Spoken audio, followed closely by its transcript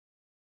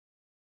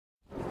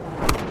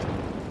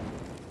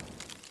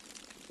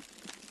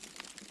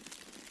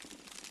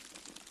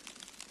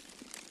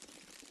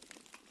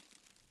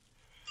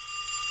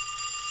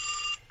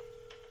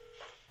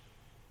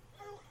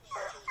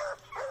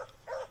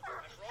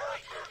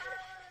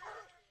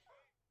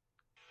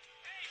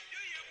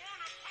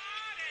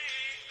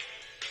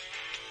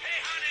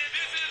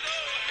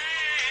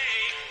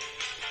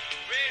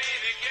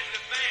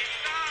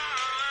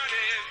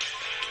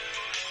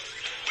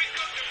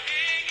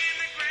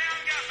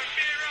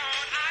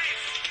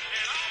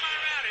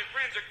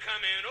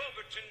coming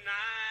over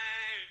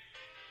tonight.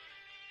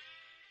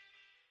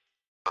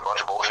 A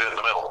bunch of bullshit in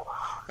the middle.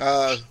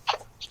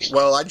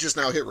 Well, I just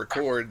now hit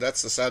record.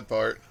 That's the sad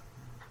part.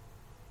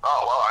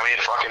 Oh, well, I mean,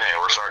 fucking hey,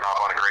 we're starting off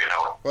on a great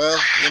note. Well,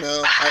 you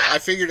know, I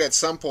figured at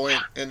some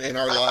point in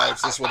our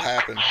lives this would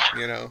happen,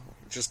 you know,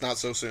 just not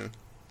so soon.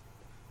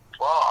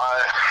 Well,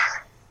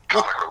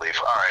 comic relief.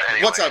 All right,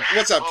 anyway. What's up,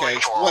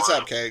 Kegs? What's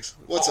up, Kegs?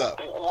 What's up?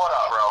 What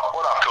up, bro?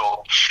 What up,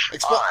 Cool?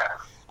 All right.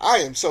 I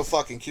am so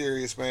fucking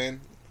curious,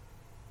 man.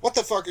 What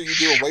the fuck are you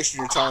doing wasting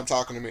your time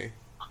talking to me?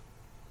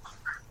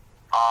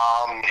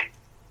 I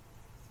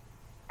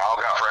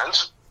got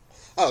friends.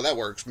 Oh, that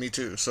works. Me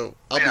too. So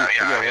I got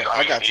you.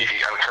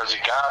 Because you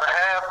gotta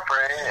have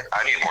friends.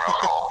 I need more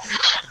alcohol.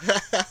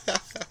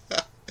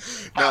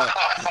 No.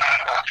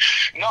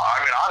 No, I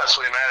mean,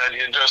 honestly, man,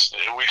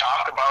 we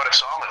talked about it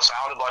some. It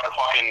sounded like a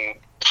funny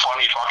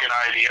fucking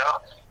idea.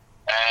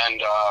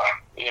 And,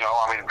 you know,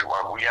 I mean,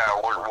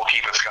 we'll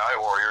keep it Sky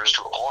Warriors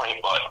to a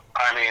point, but,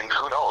 I mean,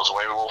 who knows?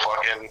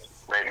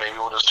 Maybe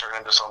we'll just turn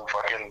into some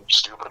fucking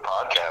stupid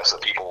podcast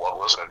that people love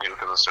listening to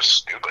because it's just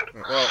stupid.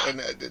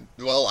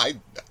 Well, I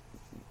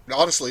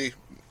honestly,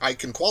 I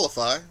can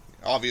qualify,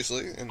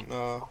 obviously, and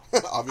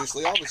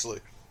obviously. I'm just a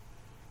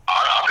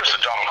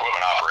dumb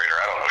equipment operator.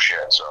 I don't know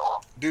shit,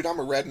 so. Dude, I'm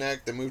a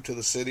redneck that moved to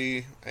the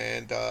city,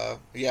 and I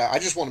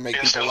just want to make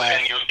people laugh.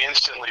 And you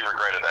instantly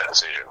regretted that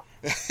decision.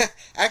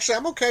 Actually,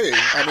 I'm okay.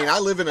 I mean, I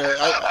live in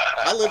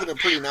a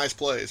pretty nice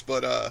place,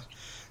 but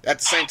at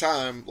the same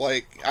time,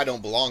 like, I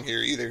don't belong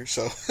here either,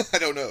 so I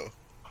don't know.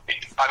 I mean,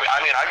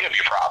 I give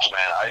you props,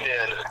 man. I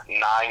did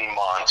 9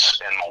 months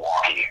in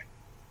Milwaukee,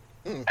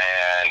 and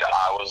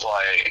I was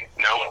like,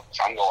 nope,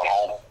 I'm going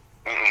home.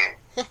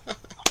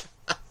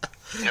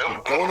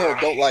 Nope. Going home,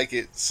 don't like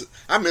it.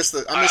 I miss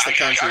the country, I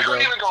bro.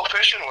 couldn't even go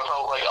fishing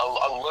without like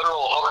a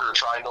literal hooker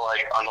trying to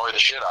like annoy the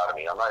shit out of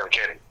me. I'm not even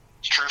kidding.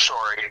 It's a true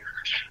story.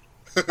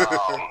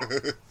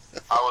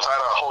 I was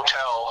at a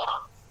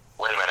hotel.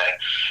 Wait a minute.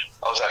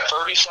 I was at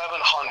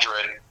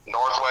 3700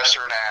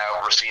 Northwestern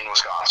Ave, Racine,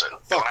 Wisconsin.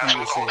 Don't ask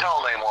me what the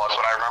hotel name was,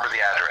 but I remember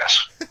the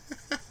address.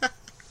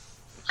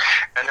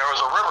 And there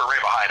was a river right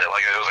behind it.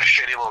 Like, it was a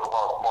shitty little,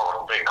 more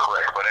of a big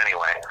creek, but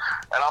anyway.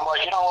 And I'm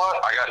like, you know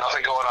what? I got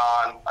nothing going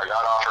on. I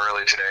got off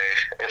early today.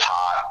 It's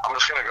hot. I'm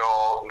just going to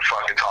go and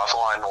fucking toss a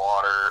line in the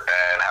water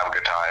and have a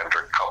good time,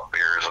 drink a couple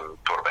beers, and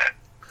go to bed.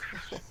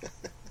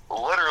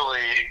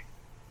 Literally,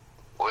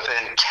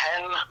 within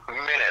 10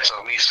 minutes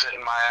of me sitting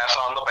my ass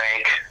on the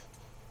bank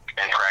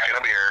and cracking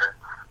a beer,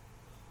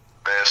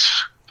 this,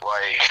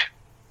 like,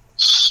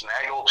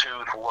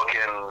 snaggletooth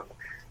looking,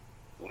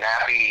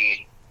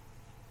 nappy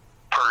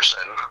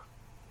person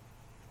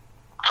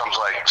comes,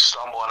 like,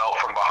 stumbling out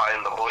from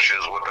behind the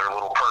bushes with their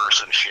little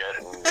purse and shit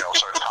and, you know,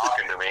 starts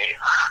talking to me.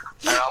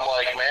 And I'm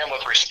like, man,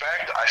 with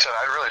respect, I said,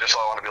 I really just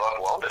want to be left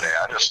alone today.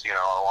 I just, you know,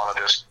 I want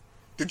to just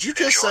Did you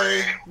just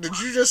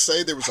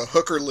say there was a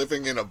hooker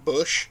living in a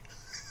bush?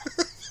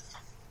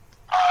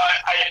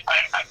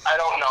 I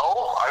don't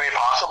know. I mean,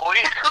 possibly.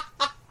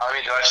 I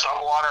mean, did I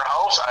stumble on her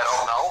house? I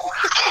don't know.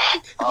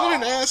 What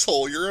an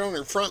asshole. You're on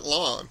her front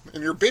lawn,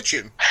 and you're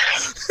bitching.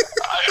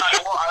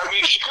 I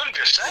mean, she could have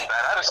just said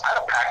that. I'd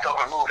have packed up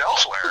and moved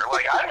elsewhere.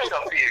 Like, I made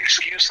up the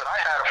excuse that I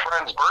had a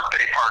friend's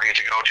birthday party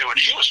to go to, and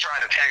she was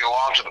trying to tag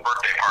along to the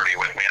birthday party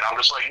with me. And I'm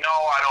just like, no,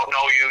 I don't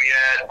know you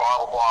yet,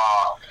 blah, blah,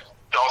 blah.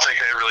 Don't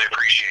think they really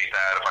appreciate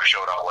that if I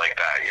showed up like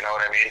that. You know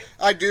what I mean?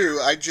 I do.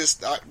 I'm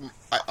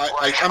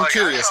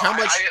curious. How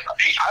much?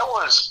 I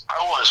was,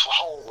 how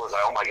old was I?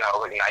 Oh my God, I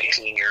was like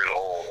 19 years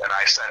old, and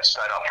I set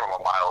up from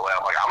a mile away.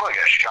 I'm like, I'm gonna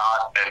get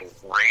shot and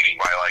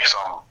raped by like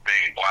some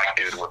big black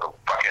dude with a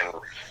fucking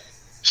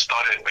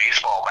studded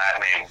baseball bat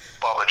named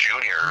Bubba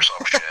Jr. or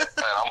some shit.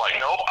 And I'm like,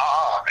 nope,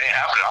 ain't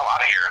happening. I'm out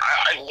of here.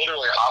 I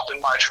literally hopped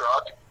in my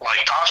truck,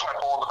 like tossed my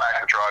pole in the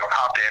back of the truck,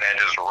 hopped in, and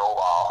just drove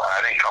off. And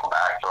I didn't come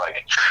back for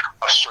like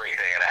a straight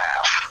day and a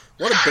half.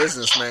 What a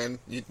businessman.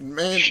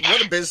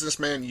 What a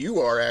businessman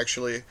you are,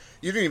 actually.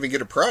 You didn't even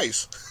get a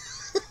price.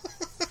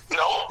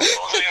 Nope.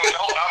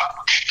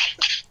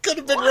 Could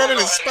have been running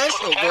a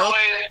special, bro.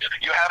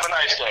 You have a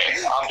nice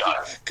day. I'm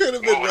done. Could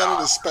have been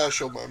running a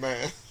special, my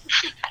man.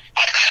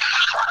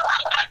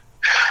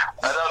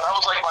 That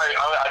was like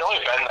I'd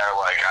only been there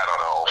like, I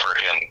don't know,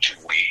 freaking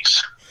 2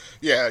 weeks.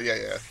 Yeah.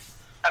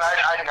 And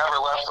I'd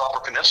never left the Upper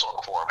Peninsula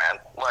before, man.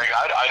 Like,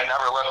 I'd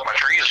never left my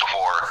trees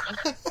before.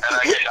 And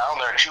I get down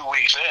there 2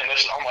 weeks in,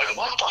 I'm like,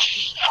 what the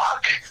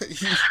fuck?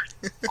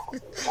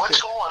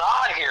 What's going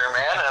on here,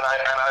 man? And I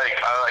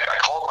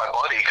called my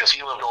buddy, because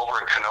he lived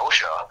over in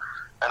Kenosha.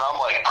 And I'm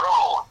like,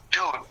 bro,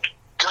 dude,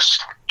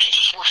 just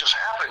what just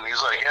happened?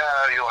 He's like,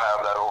 yeah, you'll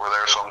have that over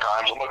there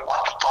sometimes. I'm like,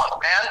 what the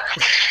fuck, man?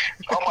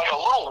 I'm like, a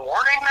little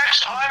warning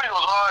next time? He goes,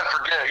 oh, I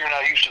forget, you're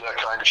not used to that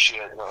kind of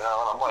shit. You know?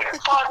 And I'm like,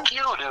 fuck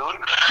you, dude.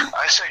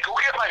 I said, go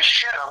get my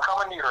shit. I'm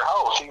coming to your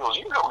house. He goes,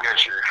 you go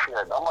get your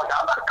shit. I'm like,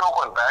 I'm not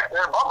going back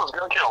there. Bubba's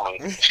going to kill me.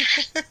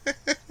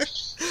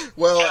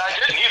 Well, and I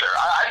didn't either.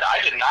 I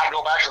did not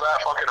go back to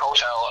that fucking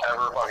hotel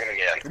ever fucking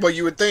again. Well,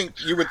 you would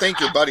think your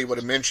buddy would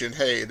have mentioned,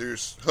 hey,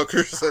 there's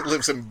hookers that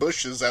lives in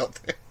bushes out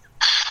there.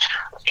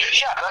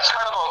 Yeah, that's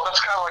kind of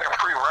like a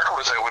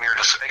prerequisite when you're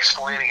just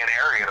explaining an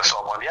area to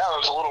someone. Yeah,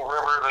 there's a little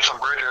river, there's some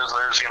bridges,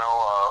 there's a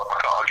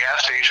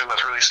gas station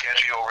that's really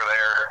sketchy over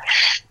there.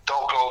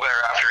 Don't go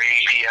there after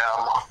 8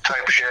 p.m.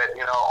 type shit.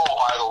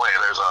 Oh, by the way,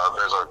 there's a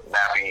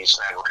nappy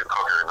snaggletooth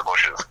hooker in the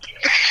bushes.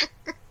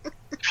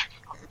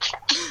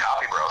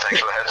 Copy, bro. Thanks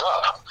for the heads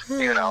up.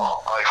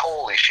 Like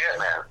holy shit,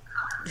 man.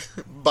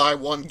 Buy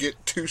one get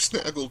two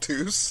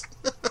snaggletooths.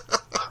 Oh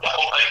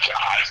my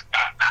god.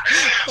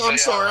 I'm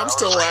sorry, I'm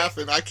still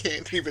laughing. I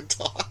can't even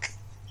talk.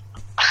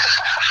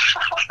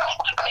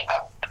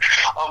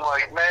 I'm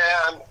like,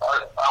 man,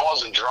 I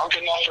wasn't drunk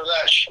enough for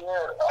that shit.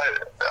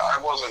 I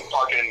wasn't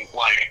fucking,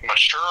 like,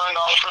 mature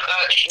enough for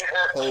that shit.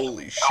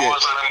 Holy shit. I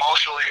wasn't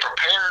emotionally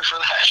prepared for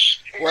that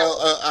shit.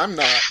 Well, I'm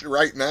not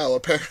right now,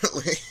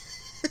 apparently.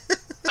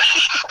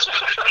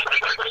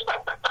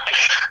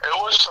 It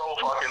was so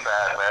fucking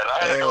bad, man. I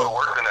had to go to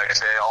work the next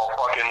day all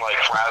fucking, like,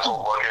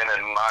 frazzled looking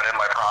and not in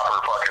my proper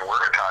fucking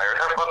work attire.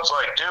 And everyone's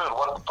like, dude,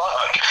 what the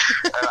fuck?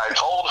 And I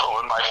told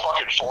him, and my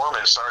fucking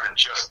foreman started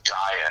just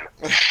dying.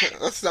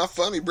 That's not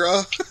funny,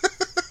 bro.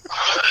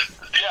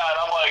 Yeah, and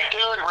I'm like,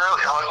 dude,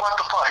 really? I'm like, what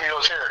the fuck? He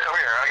goes, here, come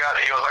here. I got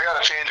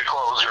a change of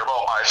clothes. You're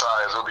about my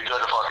size. It'll be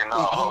good to fucking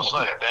know. I was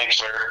like, thanks,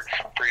 sir.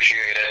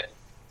 Appreciate it.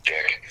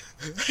 Dick.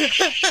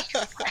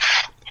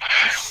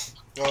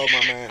 Oh,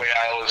 my man. But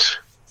yeah, it was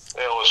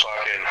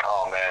fucking,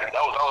 oh man.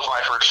 That was my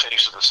first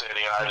taste of the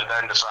city, and I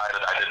then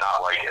decided I did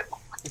not like it.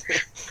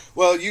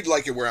 Well, you'd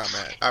like it where I'm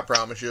at, I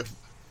promise you. As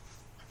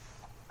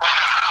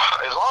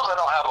long as I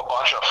don't have a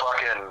bunch of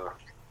fucking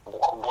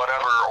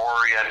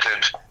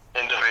whatever-oriented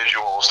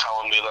individuals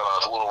telling me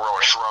that a little row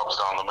of shrubs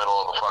down the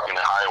middle of the fucking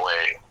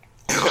highway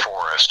in the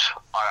forest,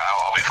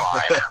 I'll be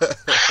fine.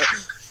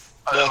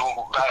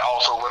 That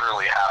also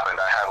literally happened.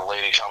 I had a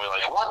lady tell me,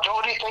 like, what do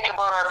you think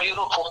about our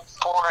beautiful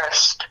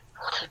forest?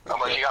 I'm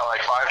like, you got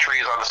like 5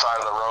 trees on the side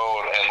of the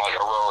road and like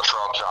a row of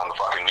shrubs on the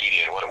fucking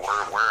median. Where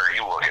are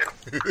you looking?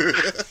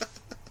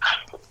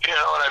 You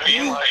know what I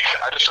mean? Like,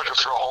 I just took a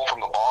stroll home from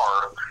the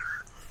bar.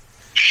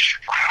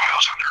 I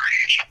was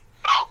underage.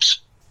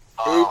 Oops.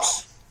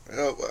 Oops.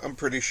 I'm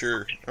pretty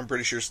sure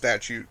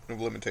statute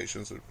of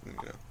limitations.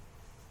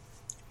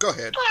 Go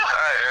ahead.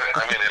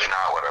 I mean, if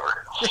not,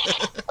 whatever.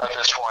 At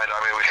this point, I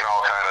mean, we can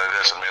all kind of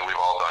admit we've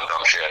all done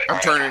dumb shit. I'm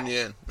turning you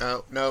in.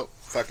 No,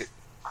 fuck it.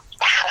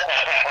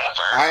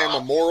 I am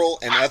a moral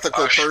and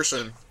ethical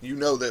person. You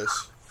know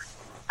this.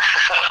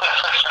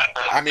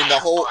 I mean, the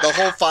whole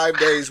 5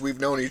 days we've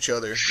known each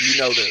other. You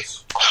know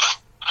this.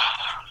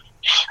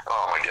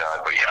 Oh my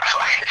god, but yeah.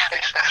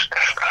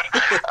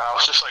 I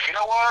was just like, you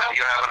know what?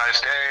 You have a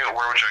nice day.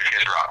 Where would your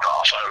kid dropped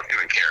off? I don't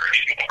even care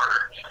anymore.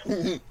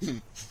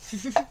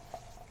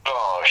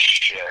 Oh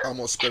shit.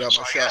 Almost spit out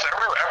my I shot. guess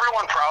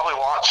everyone probably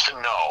wants to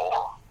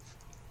know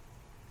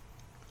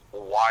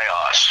why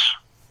us.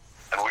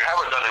 And we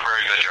haven't done a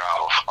very good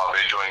job of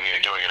doing an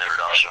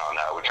introduction on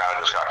that. We kind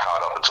of just got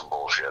caught up in some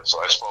bullshit.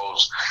 So I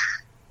suppose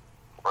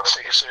let's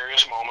take a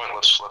serious moment.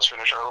 Let's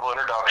finish our little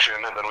introduction,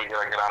 and then we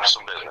gotta get on to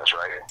some business,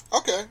 right?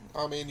 Okay.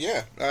 I mean,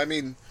 yeah. I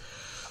mean,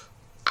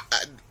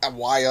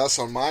 why us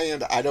on my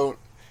end?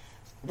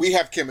 We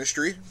have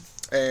chemistry,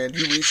 and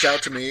you reached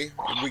out to me.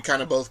 And we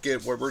kind of both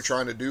get what we're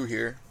trying to do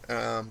here.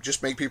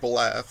 Just make people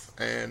laugh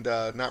and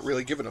not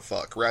really giving a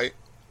fuck, right?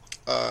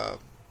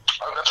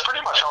 That's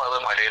pretty much how I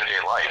live my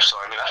day-to-day life, so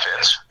I mean, that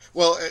fits.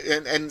 Well,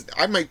 and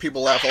I make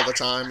people laugh all the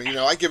time.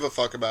 I give a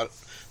fuck about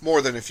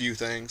more than a few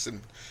things,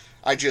 and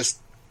I just,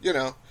 you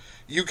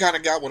kind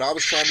of got what I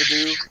was trying to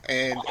do,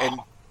 and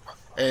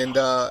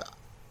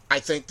I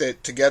think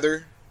that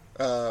together,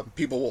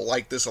 people will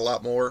like this a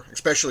lot more,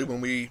 especially when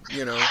we,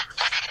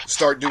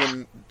 start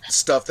doing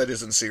stuff that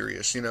isn't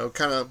serious,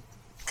 kind of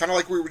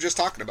like we were just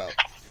talking about.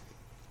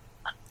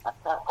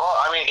 Well,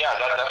 I mean, yeah,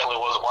 that definitely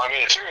was. Well, I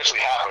mean, it seriously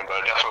happened, but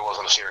it definitely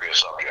wasn't a serious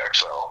subject.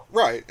 So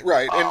right,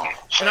 and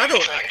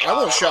I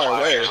won't shy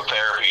away. Years of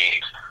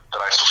therapy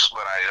that I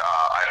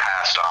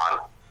passed on.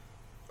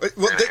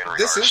 Well,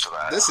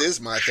 this is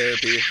my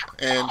therapy,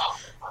 and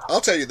I'll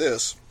tell you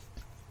this: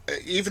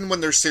 even when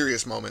there's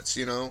serious moments,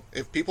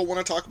 if people want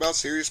to talk about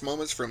serious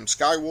moments, from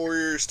Sky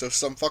Warriors to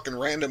some fucking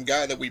random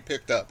guy that we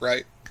picked up,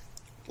 right?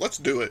 Let's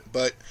do it,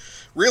 but.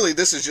 Really,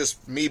 this is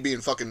just me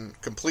being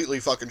completely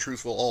fucking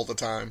truthful all the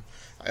time.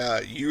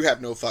 You have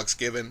no fucks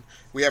given.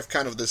 We have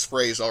kind of this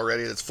phrase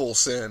already that's full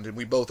send, and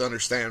we both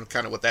understand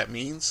kind of what that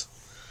means.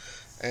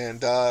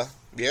 And, yeah.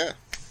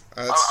 Well,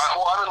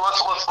 I mean,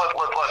 let's,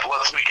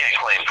 we can't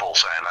claim full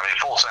send. I mean,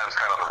 full send's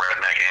kind of the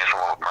redneck anthem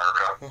of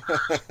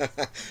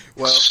America.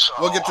 Well, so,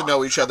 we'll get to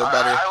know each other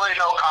better. I lay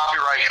no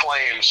copyright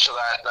claims to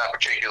that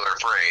particular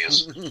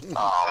phrase, but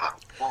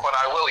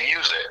I will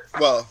use it.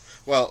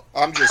 Well,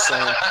 I'm just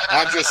saying.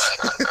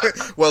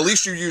 Well, at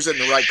least you use it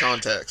in the right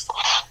context.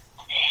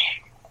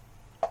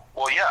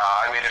 Well, yeah.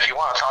 I mean, if you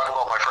want to talk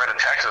about my friend in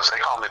Texas, they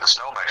call me the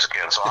Snow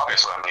Mexican, so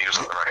obviously I'm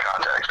using it in the right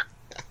context.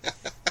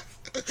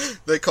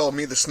 They call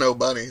me the Snow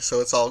Bunny,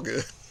 so it's all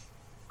good.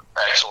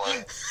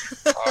 Excellent.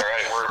 All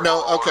right, we're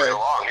moving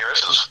along here.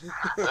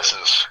 This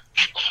is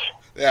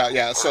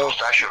Yeah. So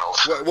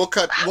professionals. we'll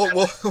cut.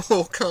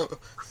 We'll come.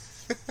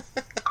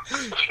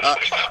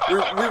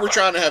 We were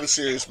trying to have a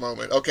serious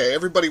moment. Okay,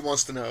 everybody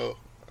wants to know,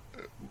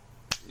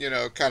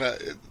 kind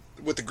of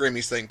with the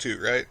Grammys thing too,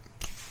 right?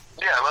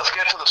 Yeah, let's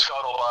get to the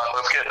scuttlebutt.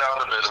 Let's get down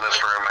to business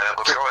for a minute.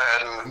 Let's go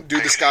ahead and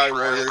do the Sky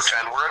Warriors.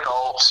 Pretend we're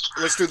adults.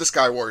 Let's do the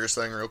Sky Warriors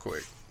thing real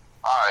quick.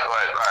 All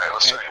right.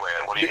 Let's segue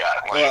in. What do you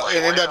got?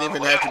 And it doesn't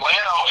even have to lay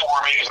it out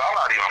for me, because I'm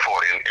not even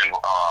fully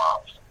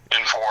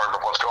informed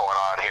of what's going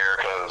on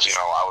here, because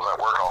I was at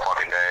work all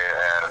fucking day,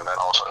 and then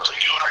all of a sudden it's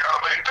like, dude, I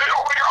got a big thing.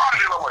 Oh my god!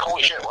 And I'm like,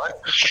 holy shit, what?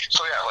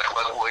 So yeah,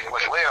 lay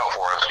it out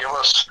for us. Give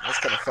us. That's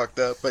kind of fucked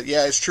up, but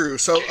yeah, it's true.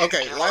 So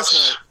okay,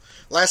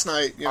 last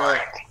night, right.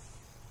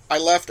 I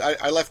left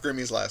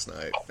Grimmy's last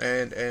night,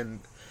 and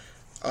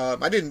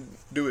I didn't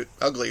do it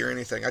ugly or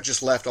anything. I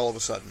just left all of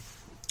a sudden.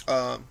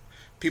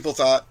 People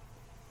thought,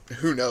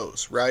 who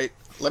knows, right?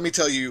 Let me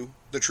tell you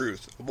the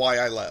truth of why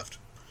I left.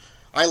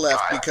 I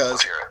left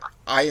because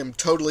I am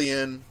totally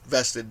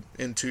invested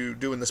into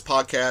doing this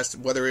podcast,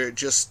 whether it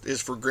just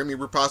is for Grimmy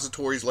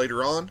repositories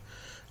later on,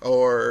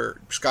 or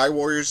Sky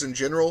Warriors in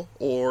general,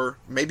 or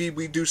maybe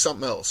we do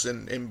something else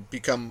and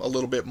become a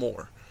little bit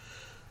more.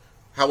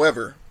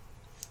 However,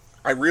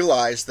 I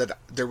realized that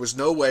there was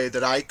no way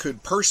that I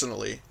could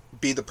personally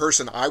be the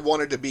person I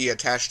wanted to be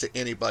attached to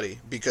anybody,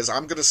 because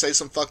I'm going to say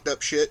some fucked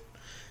up shit,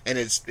 and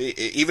it's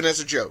even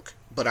as a joke,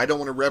 but I don't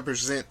want to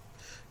represent,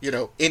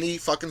 any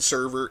fucking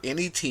server,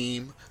 any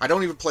team. I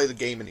don't even play the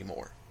game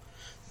anymore.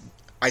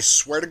 I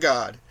swear to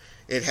God,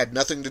 it had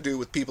nothing to do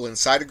with people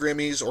inside of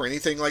Grammys or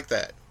anything like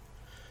that.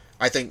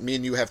 I think me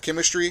and you have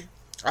chemistry.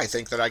 I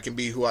think that I can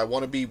be who I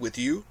want to be with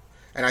you,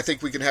 and I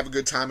think we can have a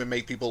good time and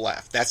make people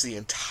laugh. That's the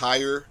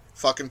entire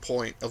fucking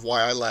point of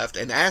why I left,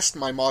 and asked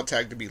my mod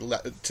tag to be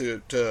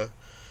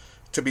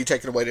to be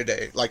taken away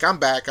today. Like, I'm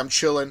back, I'm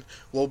chilling,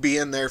 we'll be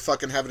in there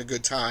fucking having a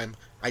good time.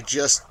 I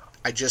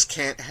just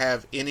can't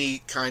have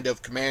any kind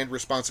of command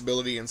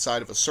responsibility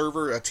inside of a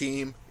server, a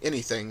team,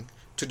 anything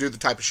to do the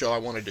type of show I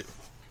want to do.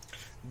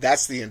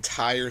 That's the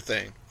entire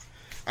thing.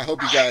 I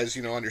hope you guys,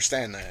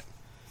 understand that.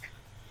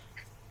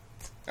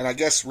 And I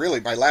guess really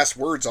my last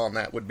words on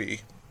that would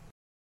be,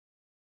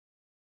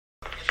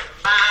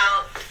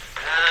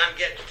 I'm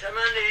getting to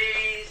my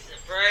knees,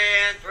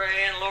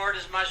 praying, Lord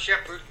is my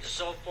shepherd, and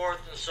so forth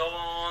and so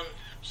on.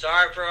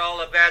 Sorry for all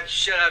the bad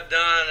shit I've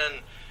done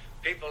and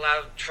people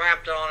I've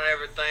tramped on and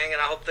everything,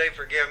 and I hope they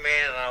forgive me,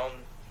 and I'll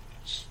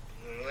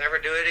never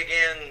do it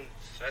again,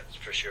 that's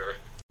for sure.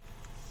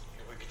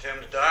 If we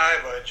condemn to die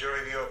by a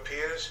jury of your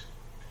peers,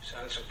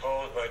 sentence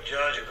imposed by a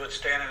judge in good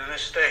standing in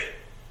this state,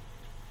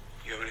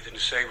 you have anything to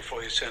say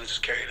before your sentence is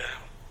carried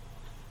out?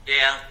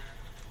 Yeah.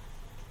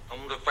 I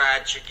want a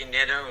fried chicken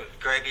dinner with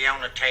gravy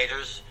on the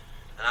taters,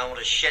 and I want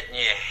a shit in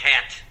your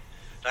hat.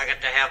 I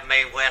get to have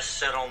Mae West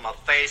sit on my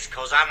face,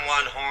 'cause I'm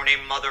one horny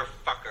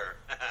motherfucker.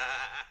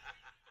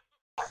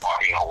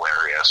 Fucking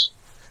hilarious.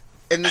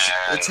 And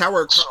it's how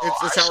our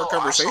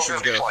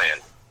conversations go.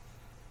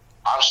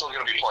 I'm still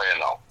going to be playing,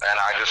 though. And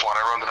I just want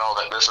everyone to know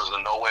that this is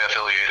in no way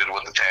affiliated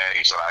with the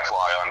tags that I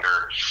fly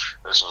under.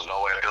 This is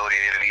no way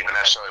affiliated even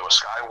necessarily with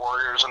Sky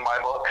Warriors in my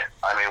book.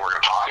 I mean, we're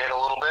going to talk it a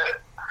little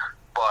bit,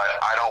 but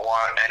I don't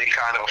want any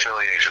kind of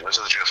affiliation. This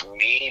is just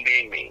me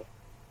being me.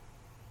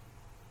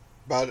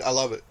 But I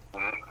love it.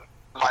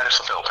 Minus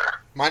the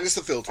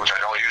filter. Which I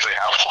don't usually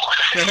have.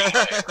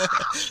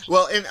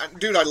 Well, and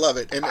dude, I love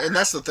it. And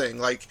that's the thing.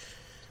 Like,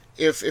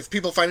 if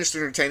people find it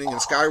entertaining in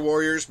Sky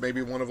Warriors,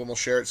 maybe one of them will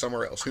share it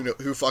somewhere else.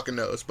 Who fucking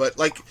knows? But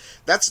like,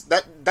 that's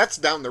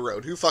down the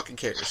road. Who fucking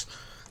cares?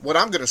 What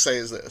I'm gonna say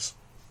is this: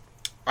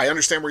 I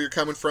understand where you're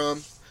coming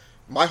from.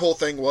 My whole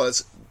thing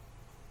was,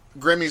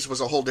 Grammys was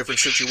a whole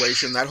different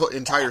situation. That whole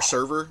entire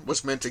server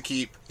was meant to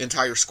keep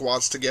entire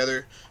squads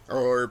together,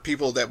 or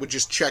people that would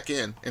just check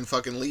in and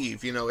fucking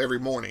leave, every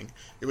morning.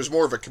 It was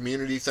more of a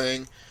community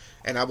thing,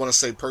 and I want to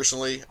say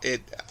personally,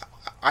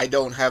 I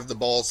don't have the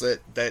balls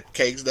that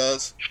Kegs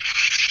does.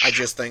 I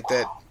just think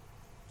that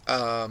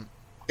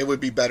it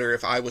would be better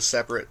if I was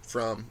separate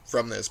from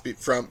this.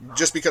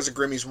 Just because of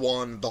Grimmy's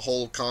won the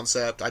whole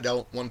concept, I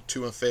don't want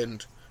to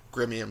offend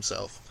Grimmy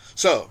himself.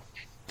 So,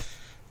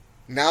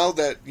 now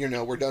that,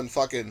 we're done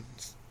fucking...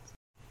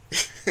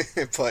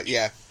 but,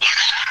 yeah.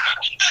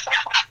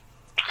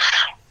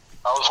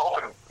 I was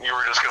hoping you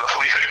were just going to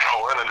leave it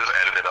going and just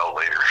edit it out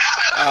later.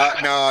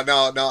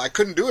 No, I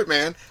couldn't do it,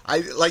 man.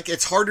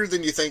 It's harder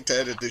than you think to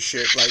edit this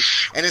shit.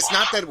 And it's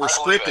not that we're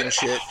scripting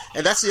shit.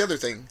 And that's the other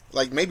thing.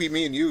 Maybe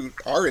me and you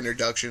are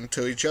introduction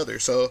to each other.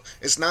 So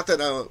it's not that,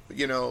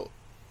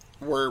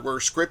 we're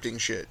scripting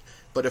shit.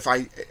 But if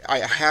I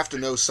have to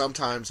know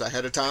sometimes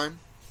ahead of time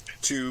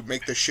to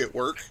make this shit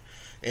work.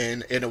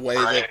 And in a way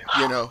that,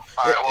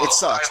 it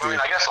sucks, dude.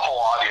 I guess the whole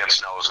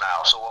audience knows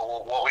now. So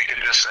what we can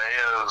just say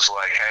is,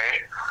 hey,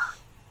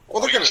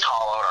 well, we just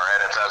call out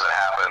our edits as it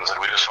happens, and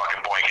we just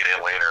fucking boink it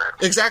in later.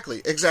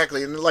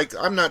 Exactly. And,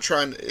 I'm not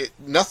trying...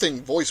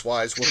 nothing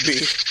voice-wise will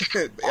be...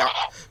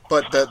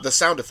 but the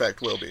sound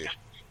effect will be.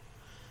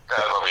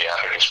 That'll be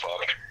epic as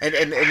fuck.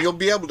 And you'll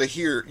be able to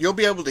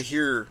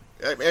hear...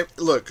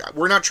 look,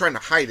 we're not trying to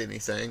hide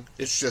anything.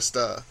 It's just,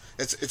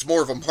 it's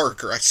more of a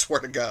marker, I swear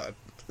to God.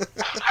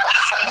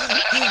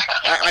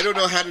 I don't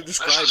know how to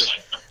describe it.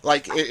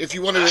 Like, if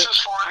you want to... This is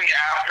for the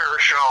after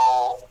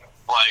show,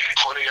 like,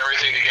 putting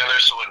everything together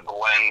so it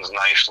blends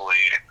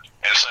nicely,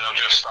 instead of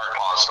just start,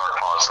 pause, start,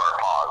 pause, start,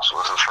 pause.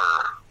 This is for...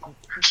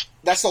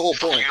 That's the whole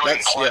point.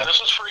 This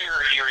is for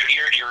your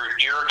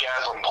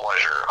eargasm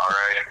pleasure,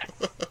 alright?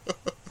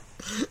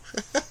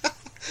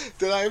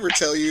 Did I ever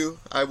tell you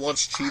I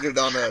once cheated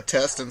on a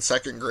test in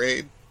 2nd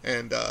grade,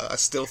 and I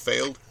still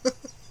failed?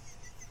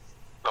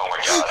 Oh my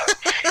God.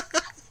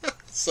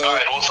 So,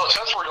 alright, well, so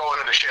since we're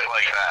going into shit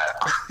like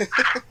that,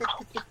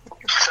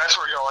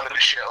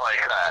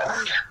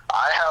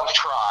 I have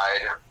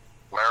tried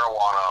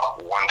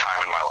marijuana one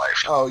time in my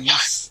life.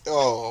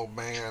 Oh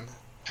man.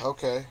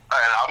 Okay.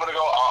 And I'll go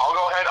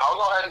ahead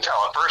and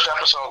tell it. First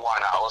episode, why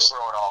not? Let's throw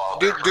it all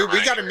out there. Dude,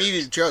 we gotta meet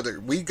each other.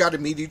 We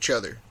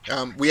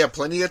have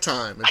plenty of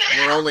time.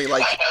 We're only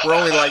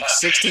like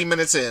 16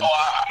 minutes in.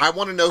 I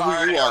want to know who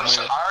you are, man.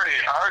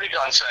 I already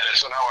done said it,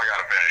 so now I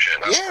gotta finish it.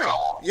 That's the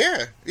problem.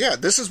 Yeah.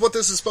 This is what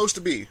this is supposed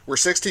to be. We're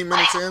 16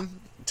 minutes in.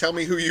 Tell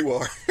me who you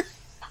are.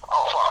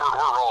 Oh fuck, we're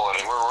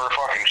rolling. We're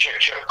fucking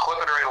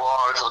clipping right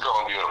along. This is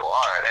going beautiful.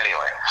 All right.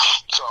 Anyway,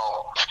 so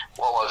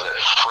what was it?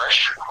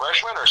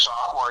 Freshman or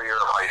sophomore year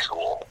of high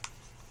school?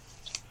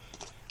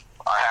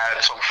 I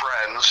had some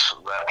friends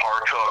that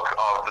partook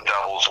of the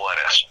devil's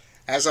lettuce.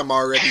 As I'm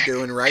already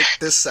doing right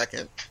this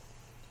second.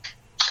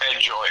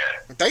 Enjoy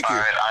it. Thank you.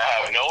 All right, I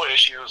have no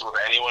issues with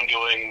anyone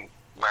doing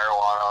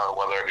marijuana,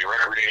 whether it be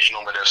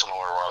recreational, medicinal,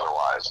 or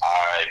otherwise.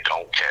 I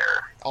don't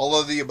care. All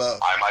of the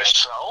above. I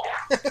myself...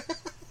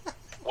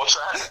 What's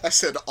that? I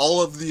said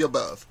all of the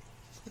above.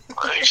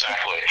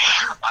 Exactly.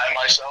 I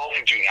myself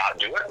do not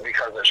do it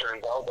because it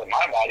turns out that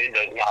my body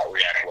does not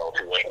react well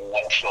to it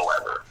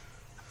whatsoever.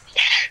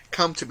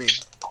 Come to me.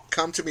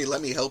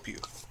 Let me help you.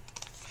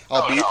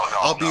 I'll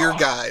be your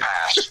guide.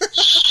 Pass.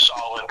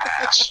 Solid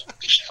pass.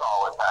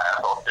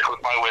 I'll stick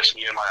with my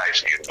whiskey and my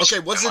ice cubes. Okay,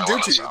 what does it do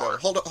to you, though?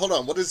 Hold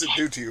on. What does it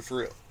do to you, for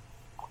real?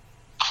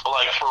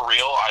 Like, for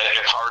real,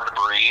 it's hard to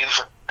breathe,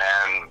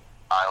 and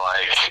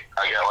I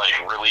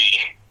get,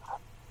 really...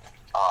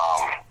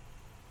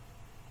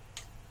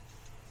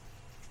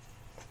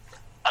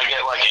 I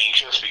get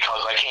anxious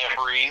because I can't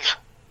breathe.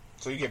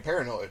 So you get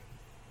paranoid.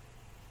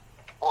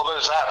 Well,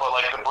 there's that, but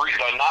the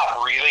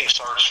not breathing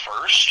starts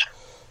first.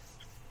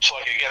 So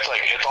it gets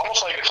it's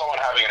almost like it's someone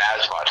having an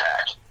asthma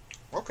attack.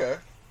 Okay.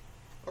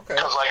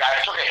 Because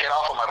I took a hit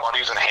off of my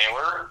buddy's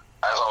inhaler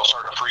as I was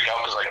starting to freak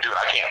out because dude,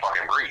 I can't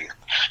fucking breathe.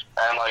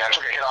 And I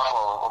took a hit off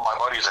of my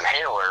buddy's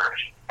inhaler.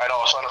 And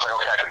all of a sudden, it's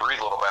okay, I can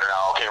breathe a little better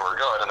now. Okay, we're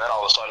good. And then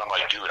all of a sudden, I'm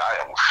like, dude, I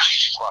am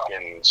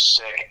fucking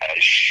sick as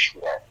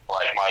shit.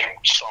 My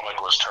stomach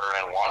was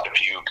turning, wanting to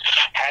puke.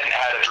 Hadn't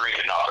had a drink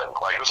and nothing.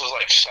 This was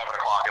 7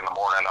 o'clock in the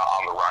morning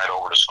on the ride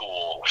over to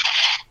school.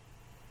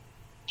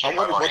 I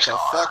wonder what the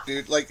fuck,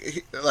 dude.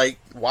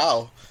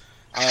 Wow.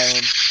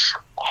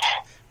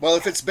 Well,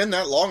 if it's been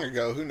that long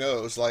ago, who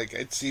knows?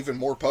 It's even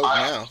more potent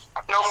now.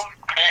 No,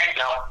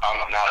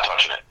 I'm not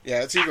touching it.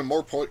 Yeah, it's even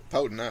more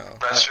potent now.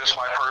 That's just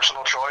my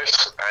personal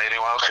choice.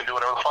 Anyone else can do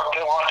whatever the fuck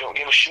they want. Don't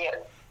give a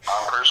shit.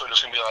 I'm personally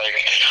just going to be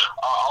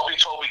I'll be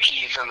Toby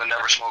Keith in the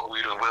Never Smoke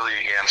Weed with Willie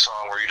Again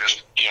song where you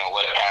just,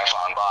 let it pass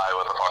on by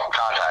with a fucking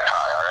contact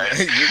high,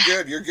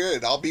 alright? You're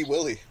good. I'll be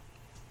Willie.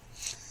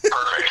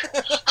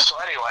 Perfect. So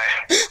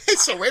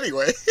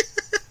anyway...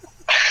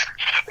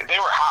 They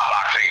were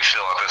hotboxing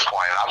still at this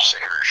point, and I'm sick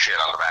of shit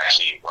on the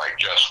backseat.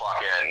 Just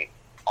fucking...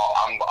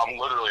 I'm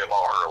literally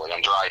about hurling.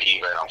 I'm dry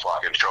heaving. I'm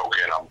fucking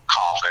choking. I'm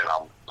coughing.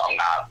 I'm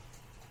not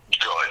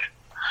good.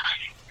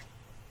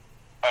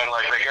 And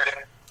they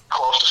get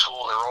close to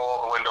school. They roll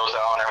all the windows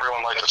down.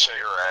 Everyone lights a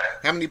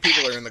cigarette. How many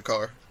people are in the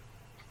car?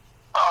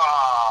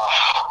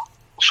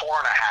 4.5,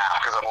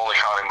 because I'm only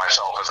counting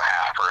myself as a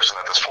half person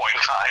at this point in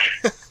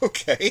time.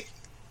 Okay.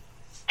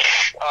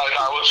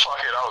 I was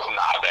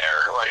not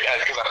there.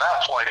 Because at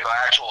that point, the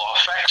actual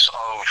effects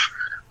of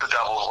the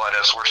devil's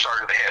lettuce were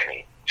starting to hit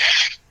me.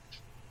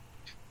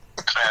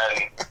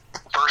 And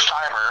first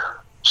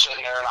timer,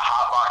 sitting there in a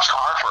hotbox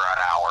car for an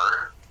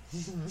hour,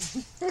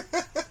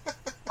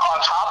 on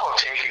top of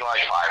taking 5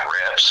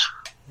 rips.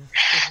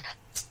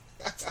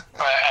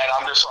 And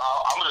I'm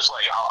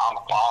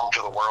bombed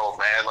to the world,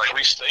 man.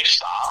 They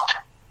stopped.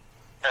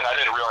 And I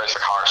didn't realize the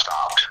car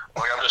stopped.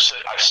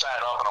 I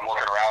sat up and I'm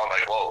looking around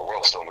whoa, the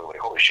world's still moving.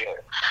 Holy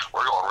shit.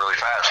 We're going really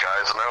fast,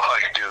 guys. And they're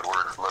like, dude,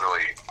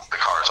 the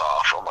car's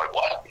off. I'm like,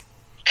 what?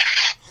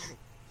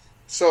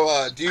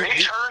 So, They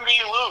turned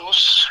me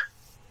loose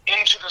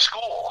into the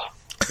school.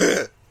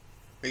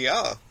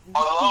 Yeah.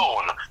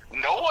 Alone.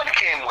 No one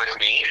came with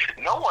me.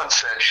 No one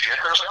said shit.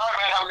 They're just like, all right,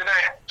 man, have a good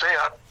day. See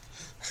ya.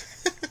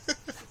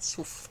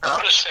 So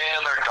I'm just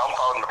standing there dumped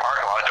out in the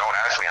parking lot. Don't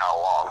ask me how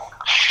long.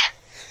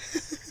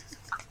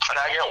 And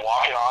I get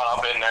walking on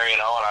up in there,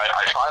 and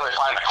I finally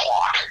find the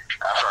clock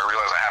after I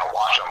realized I had a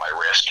watch on my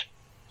wrist.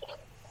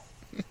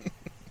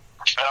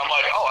 And I'm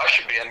like, oh, I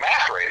should be in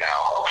math right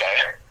now.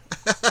 Okay.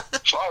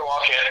 So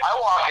I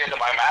walk into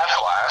my math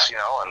class, you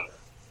know, and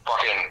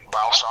fucking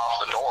bounced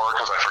off the door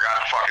because I forgot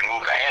to fucking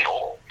move the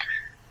handle.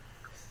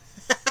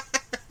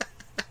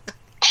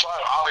 So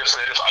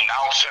obviously I just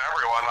announced to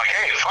everyone, like,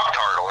 hey,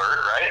 fucktard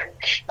alert, right?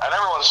 And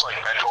everyone's like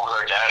bent over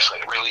their desk,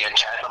 like really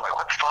intent. I'm like,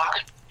 what the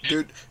fuck?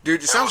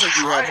 Dude, it sounds like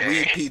you have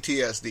weed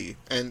PTSD,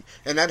 and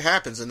that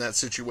happens in that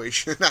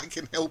situation. I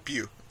can help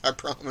you, I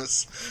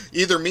promise.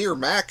 Either me or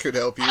Mac could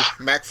help you.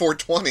 Mac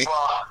 420.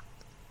 Well,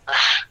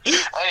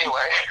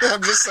 anyway,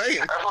 I'm just saying.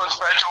 Everyone's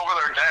bent over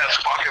their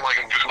desk, fucking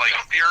like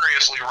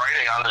furiously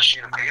writing on this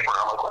sheet of paper.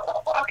 I'm like, what the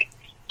fuck?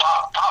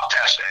 Pop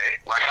test, eh?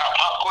 Like, not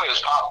pop quiz,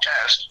 pop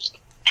test.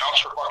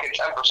 Counts for fucking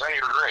 10% of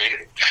your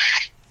grade.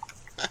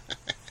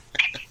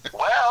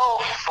 Well,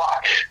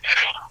 fuck.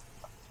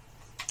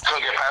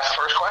 Couldn't get past the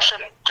first question.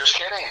 Just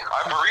kidding.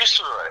 I breezed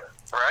through it,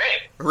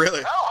 right? Really?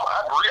 No,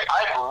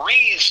 I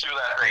breezed through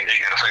that thing. Didn't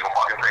get a single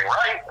fucking thing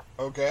right.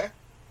 Okay.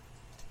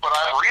 But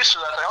I breezed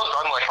through that thing. I was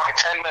done in like fucking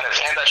 10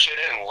 minutes, hand that shit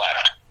in and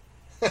left.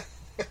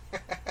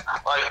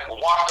 Like,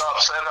 walked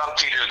up, sat on the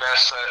teacher's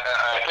desk,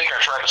 I think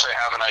I tried to say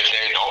have a nice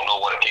day, don't know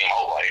what it came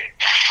out like.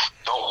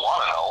 Don't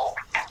want to know.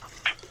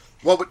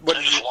 What I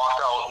just walked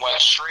out, went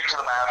straight to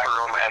the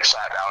bathroom, and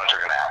sat down and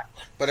took a nap.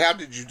 But how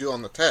did you do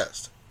on the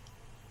test?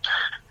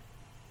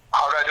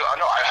 How did I do?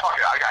 No, I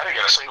didn't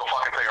get a single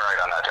fucking thing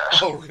right on that test.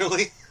 Oh,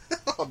 really?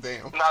 Oh,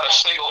 damn. Not a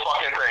single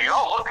fucking thing. It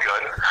all looked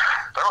good.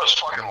 There was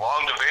fucking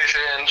long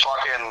division,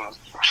 fucking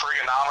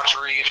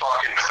trigonometry,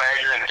 fucking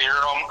Pythagorean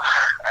theorem,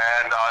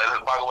 and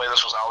by the way,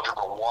 this was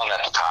Algebra 1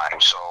 at the time,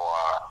 so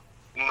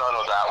none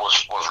of that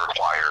was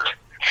required.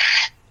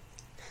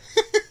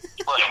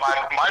 Like,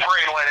 my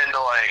brain went into,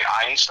 like,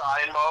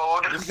 Einstein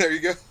mode. There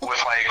you go.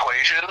 With my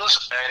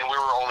equations, and we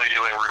were only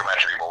doing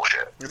rudimentary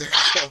bullshit.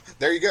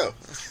 There you go.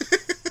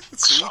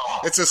 See? So,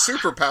 it's a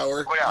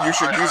superpower. Yeah, you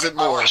should use it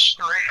more. I went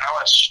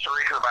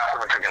straight to the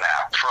bathroom and took a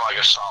nap for, like,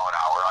 a solid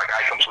hour. Like,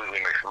 I completely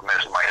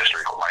missed my next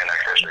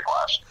history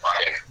class.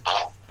 Okay.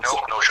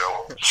 Nope, no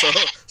show.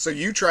 So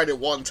you tried it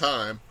one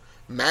time.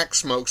 Max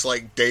smokes,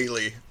 like,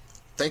 daily.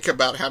 Think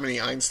about how many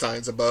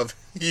Einsteins above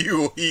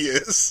you he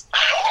is.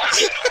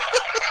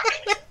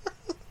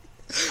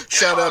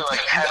 Shout out to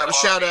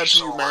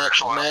you, Mac.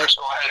 So Max,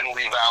 go ahead and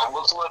leave out.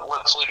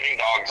 Let sleeping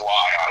dogs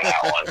lie on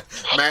that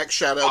one. Max,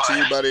 shout out to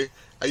you, buddy.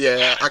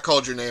 Yeah, I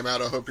called your name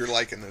out. I hope you're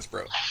liking this,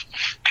 bro.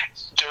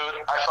 Dude,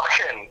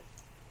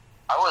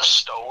 I was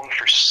stoned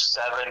for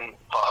 7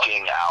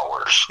 fucking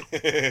hours.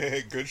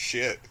 Good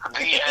shit.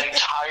 The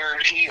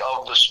entirety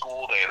of the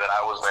school day that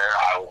I was there,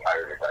 I was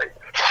tired as night.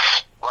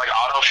 Like,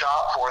 auto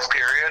shop, 4th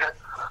period,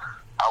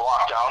 I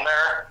walked down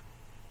there,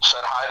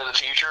 said hi to the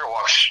teacher,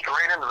 walked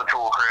straight into the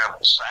tool crib,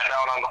 sat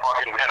down on the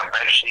fucking, we had a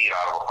bench seat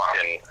out of a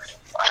fucking,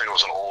 I think it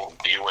was an old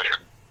Buick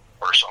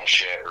or some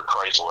shit, or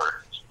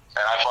Chrysler.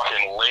 And I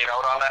fucking laid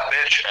out on that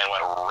bitch and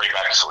went right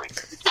back to sleep.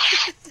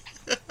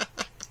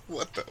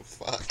 What the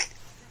fuck?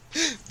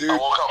 Dude. I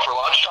woke up for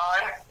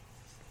lunchtime.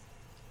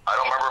 I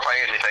don't remember if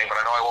I ate anything, but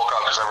I know I woke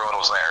up because everyone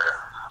was there.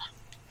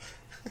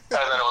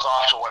 And then it was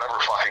off to whatever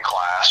fucking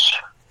class.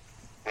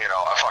 You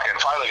know, I fucking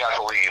finally got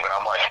to leave, and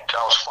I'm like,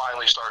 I was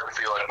finally starting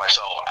to feel like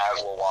myself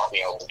as we're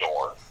walking out the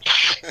door.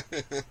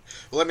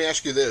 Well, let me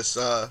ask you this.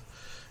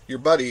 Your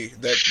buddy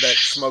that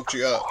smoked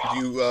you up, do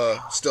you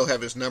still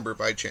have his number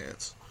by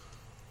chance?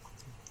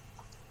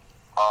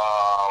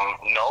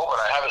 No, but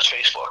I have his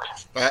Facebook.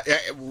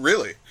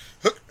 Really?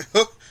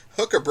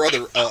 Hook a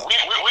brother up.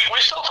 We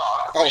still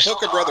talk.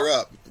 Hook a brother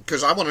up.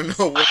 Because I want to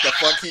know what the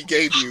fuck he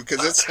gave you,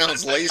 because it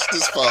sounds laced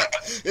as fuck.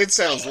 It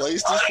sounds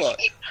laced as fuck.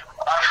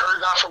 I've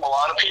heard that from a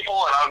lot of people,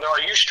 and they're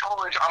like, you should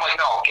totally... I'm like,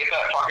 no, get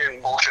that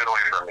fucking bullshit away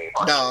from me.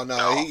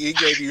 No. He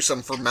gave you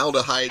some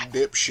formaldehyde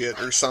dip shit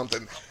or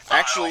something.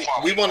 Actually,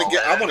 I want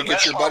to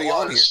get your buddy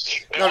on here.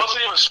 It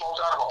wasn't even smoked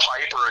out of a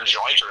pipe or a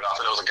joint or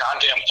nothing. It was a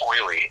goddamn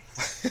foily.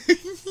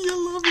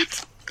 You love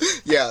it.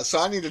 Yeah, so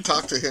I need to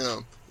talk to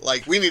him.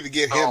 Like, we need to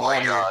get him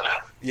on here.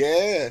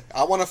 Yeah,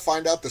 I want to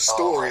find out the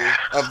story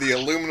of the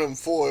aluminum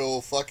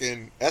foil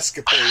fucking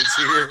escapades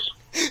here.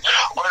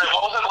 But it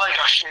wasn't like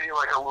a shitty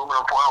like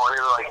aluminum foil.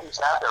 Where like he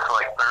sat there for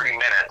like 30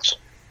 minutes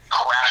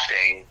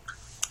crafting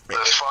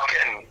this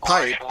fucking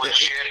pipe.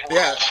 Legit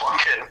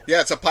fucking.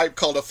 Yeah, it's a pipe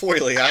called a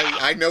foilie.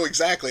 I know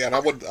exactly, and I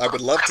would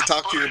love to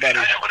talk to you about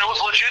it. But it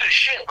was legit as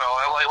shit, though.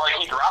 Like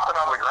he dropped it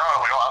on the ground.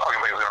 I'm like, oh, that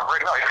fucking thing's gonna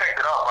break. No, he picked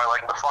it up by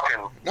like the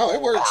fucking. No,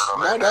 it works.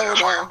 No.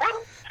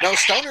 No,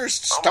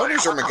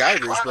 stoners are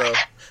MacGyvers, bro.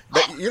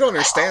 But you don't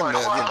understand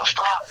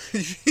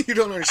you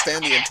don't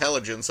understand the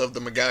intelligence of the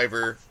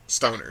MacGyver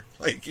stoner.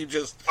 Like you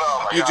just don't.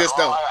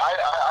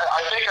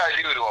 I think I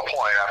do to a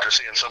point after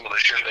seeing some of the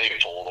shit they've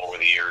pulled over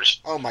the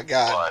years. Oh my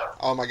god.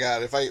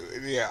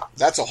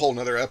 That's a whole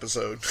nother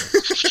episode.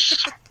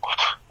 Perfect.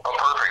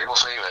 We'll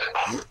save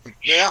it.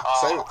 Yeah,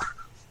 save it.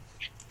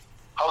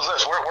 How's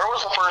this? Where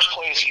was the first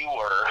place you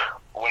were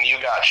when you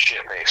got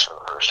shit-faced for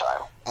the first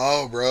time?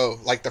 Oh, bro.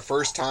 Like the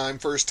first time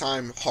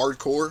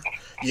hardcore?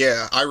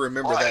 Yeah, I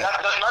remember that.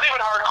 Not even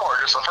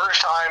hardcore, just the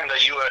first time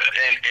that you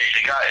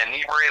got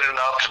inebriated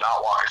enough to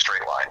not walk a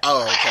straight line.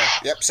 Oh, okay.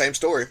 Yep, same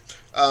story.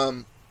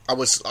 I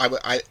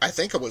I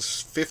think I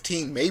was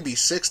 15, maybe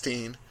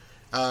 16.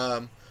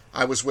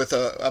 I was with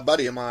a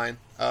buddy of mine,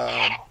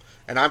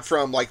 and I'm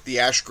from like the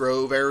Ash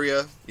Grove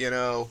area,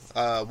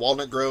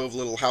 Walnut Grove,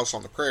 little house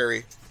on the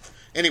prairie.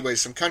 Anyway,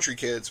 some country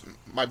kids,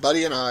 my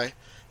buddy and I,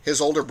 his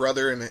older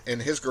brother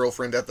and his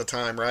girlfriend at the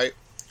time, right?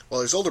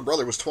 Well, his older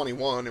brother was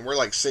 21, and we're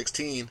like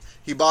 16.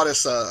 He bought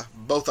us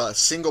both a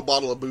single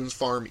bottle of Boone's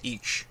Farm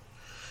each.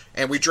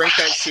 And we drank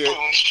that shit.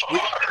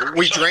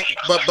 We drank,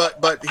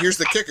 but here's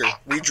the kicker.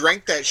 We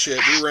drank that shit.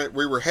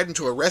 We were heading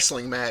to a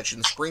wrestling match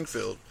in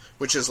Springfield,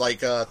 which is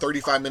like a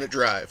 35-minute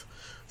drive.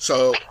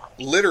 So,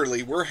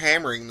 literally, we're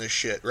hammering this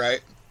shit,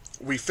 right?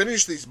 We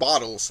finish these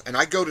bottles, and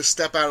I go to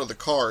step out of the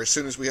car as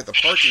soon as we hit the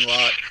parking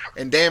lot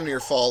and damn near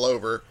fall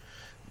over.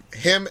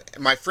 Him,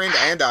 my friend,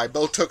 and I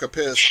both took a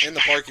piss in the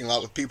parking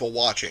lot with people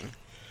watching.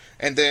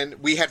 And then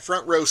we had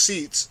front row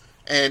seats,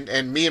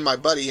 and me and my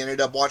buddy ended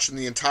up watching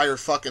the entire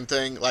fucking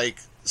thing, like,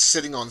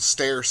 sitting on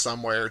stairs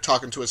somewhere,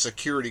 talking to a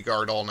security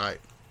guard all night.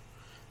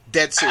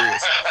 Dead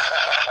serious.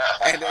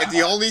 And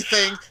the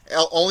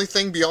only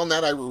thing beyond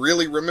that I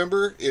really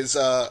remember is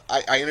I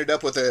ended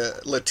up with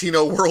a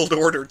Latino World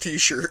Order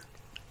t-shirt.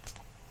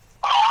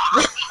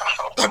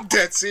 I'm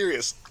dead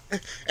serious.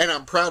 And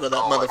I'm proud of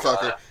that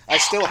motherfucker. God. I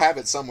still have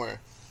it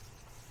somewhere.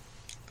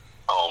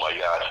 Oh my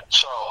god.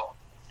 So,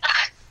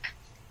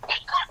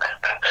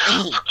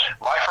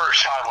 my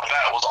first time with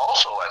that was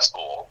also at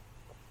school.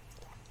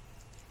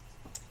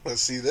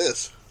 Let's see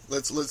this.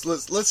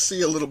 Let's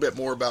see a little bit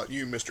more about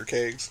you, Mr.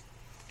 Kegs.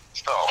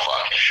 Oh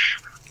fuck.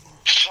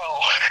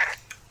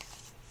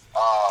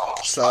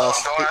 So, don't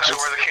ask me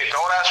where the kid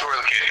got it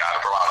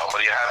from. I don't know,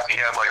 but he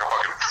had like a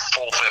fucking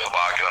full fifth of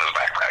vodka in his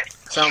backpack.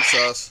 Sounds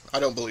sus.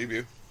 I don't believe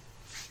you.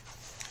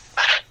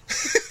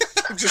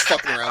 I'm just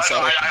fucking around. I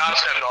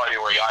honestly have no idea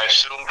where he got. I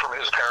assumed from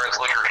his parents'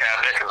 liquor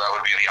cabinet because that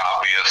would be the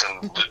obvious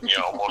and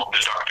most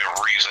deductive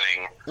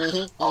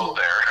reasoning out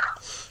there.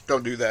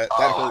 Don't do that.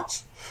 That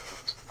hurts.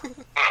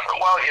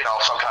 Well,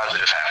 sometimes it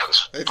just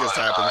happens. It just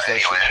happens.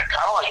 Anyway,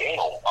 kind of like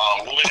anal.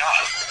 Moving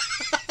on.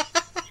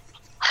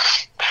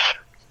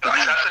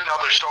 That's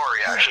another story,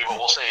 actually, but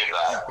we'll save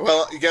that.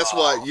 Well, guess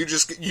what? You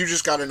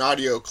just got an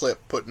audio clip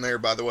put in there,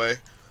 by the way.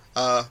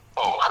 Oh,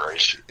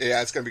 Christ.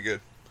 Yeah, it's gonna be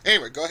good.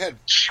 Anyway, go ahead.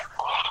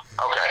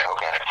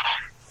 Okay.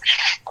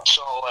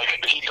 So,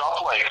 he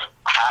dumped,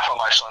 half of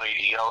my Sunny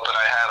D out that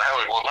I had.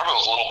 Remember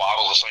those little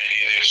bottles of Sunny D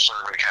they used to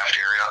serve in the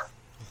cafeteria?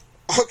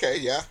 Okay,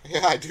 yeah.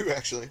 Yeah, I do,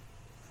 actually.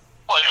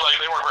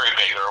 They weren't very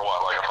big. They were,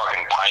 a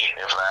fucking pint,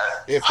 if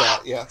that? If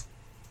that, yeah.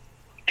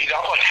 He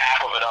dumped,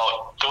 half of it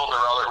out, filled that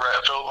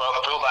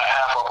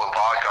half up with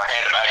vodka,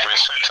 handed it back to me,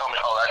 and said, tell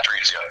me how that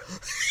treats you.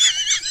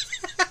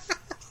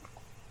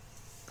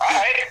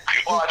 Alright.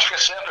 Well, I took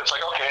a sip. It's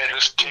like, okay, it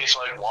just tastes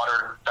like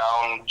watered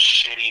down,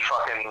 shitty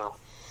fucking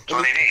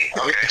Sunny D.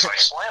 Okay, so I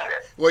slammed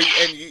it. Well,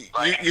 and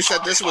you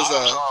said this was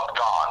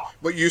gone.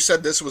 What you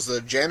said this was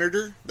the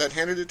janitor that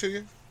handed it to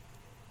you?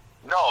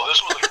 No,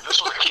 this was a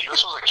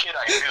kid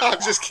I knew. I'm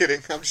just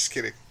kidding. And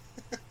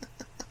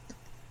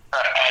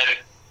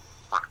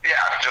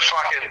yeah, just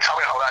fucking tell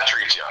me how that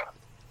treats you.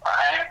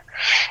 Alright?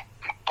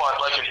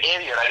 But like an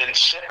idiot, I didn't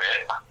sip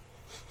it.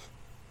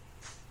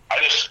 I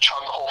just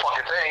chugged the whole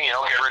fucking thing,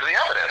 get rid of the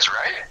evidence,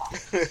 right?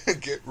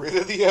 Get rid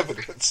of the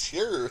evidence,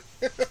 sure.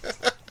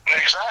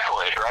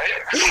 Exactly, right?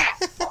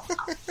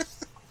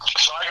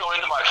 So I go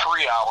into my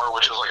free hour,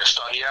 which is like a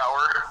study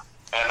hour,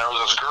 and there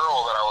was this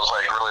girl that I was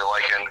really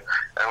liking,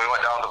 and we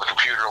went down to the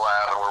computer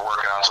lab and we're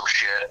working on some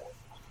shit.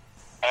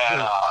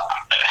 And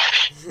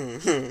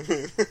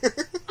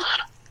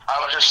I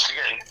was just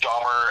getting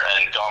dumber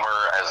and dumber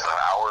as the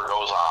hour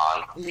goes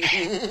on.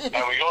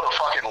 And we go to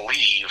fucking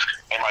leave,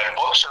 and my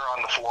books are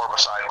on the floor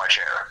beside my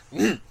chair.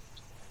 Went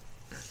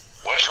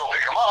to go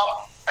pick them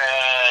up,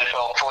 and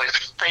fell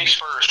face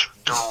first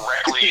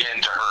directly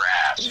into her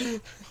ass.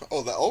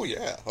 Oh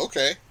yeah,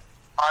 okay.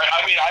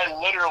 I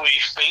literally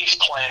face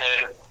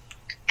planted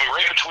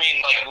right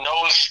between,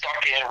 nose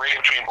stuck in right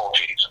between both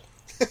cheeks.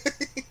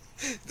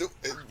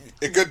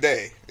 A good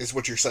day is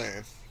what you're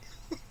saying.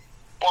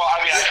 Well,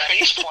 I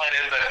face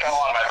planted and then fell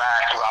on my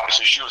back because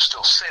obviously she was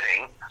still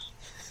sitting.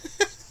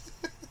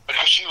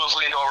 Because she was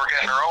leaned over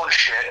getting her own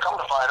shit. Come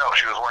to find out,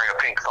 she was wearing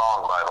a pink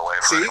thong, by the way,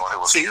 for anyone who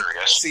was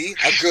curious. See,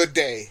 a good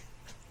day.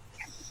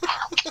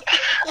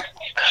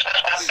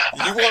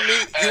 You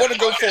want to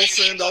go full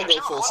send? I'll go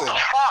full send. What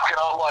the fuck? And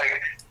I'm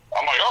like,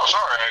 oh,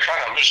 sorry, I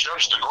kind of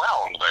misjudged the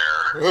ground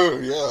there. Oh,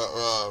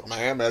 yeah,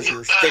 ma'am, as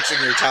you're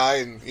fixing your tie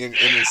in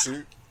your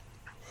suit.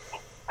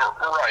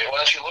 Right,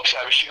 well, she looks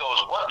at me, she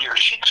goes, what, your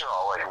cheeks are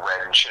all,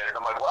 red and shit. And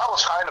I'm like, well, that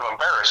was kind of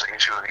embarrassing.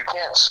 And she goes, you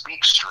can't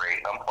speak straight.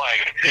 And I'm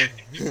like,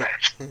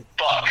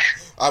 fuck.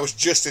 I was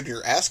just in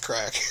your ass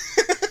crack.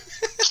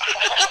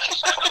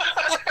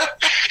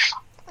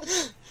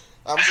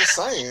 I'm just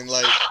saying,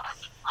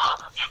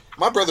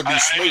 my brother be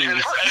smooth.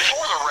 And for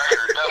the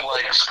record, them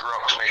legs grew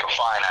up to make a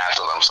fine ass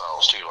of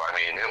themselves, too.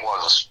 It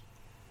was...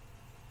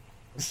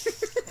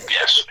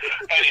 Yes.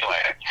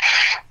 Anyway...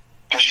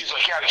 She's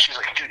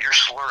like, dude, you're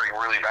slurring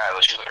really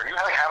bad. She's like, are you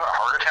having a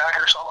heart attack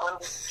or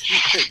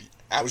something?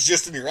 I was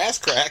just in your ass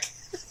crack.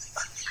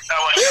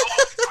 I'm like,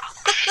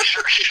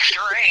 nope,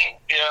 sure ain't,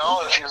 you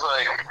know? And she's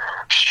like,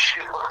 she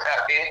looked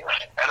at me,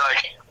 and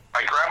like,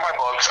 I grab my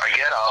books, I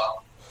get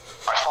up,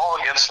 I fall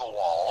against the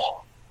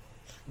wall.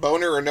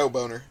 Boner or no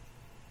boner?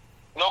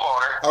 No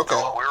boner. Okay.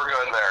 No, we were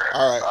good there.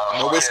 All right.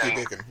 No whiskey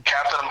dicking.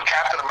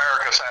 Captain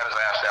America sat his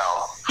ass down.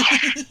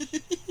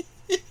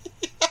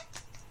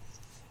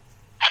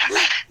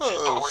 We're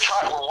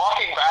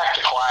walking back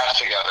to class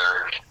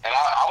together, and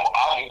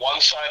I'm one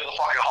side of the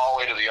fucking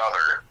hallway to the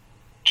other,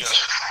 just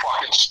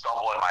fucking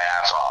stumbling my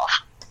ass off.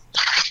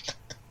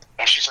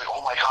 And she's like,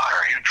 "Oh my God,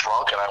 are you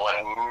drunk?" And I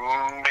went,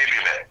 "Maybe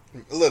a bit."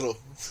 A little.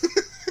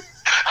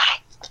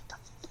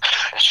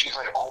 And she's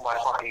like, "Oh my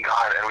fucking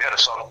God." And we had a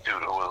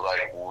substitute who was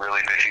like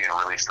really bitchy and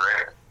really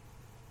strict.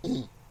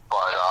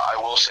 But I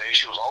will say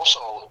she was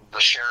also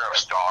the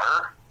sheriff's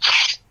daughter.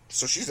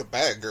 So she's a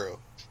bad girl.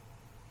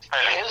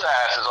 And his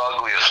ass is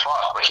ugly as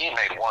fuck, but he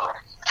made one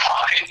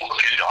fucking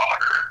looking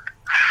daughter.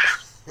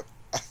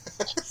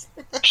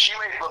 She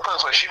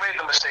made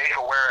the mistake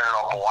of wearing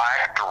a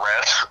black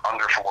dress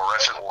under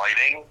fluorescent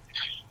lighting.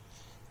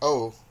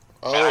 Oh.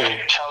 And I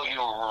can tell you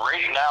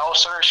right now,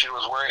 sir, she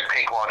was wearing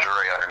pink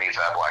lingerie underneath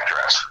that black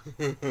dress.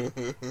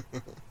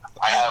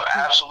 I have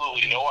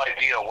absolutely no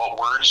idea what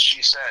words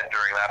she said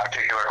during that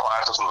particular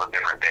class. This was a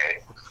different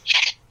day.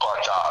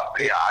 But,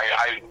 yeah,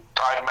 I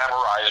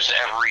memorized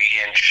every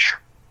inch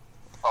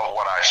of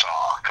what I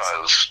saw,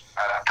 because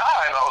at the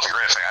time, that was the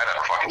greatest thing I'd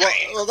ever fucking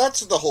seen. Well,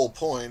 that's the whole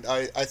point.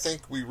 I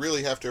think we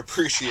really have to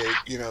appreciate,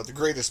 the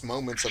greatest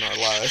moments in our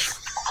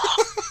life.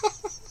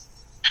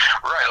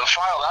 Right, let's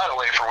file that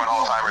away for when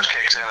Alzheimer's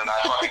kicks in and I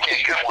fucking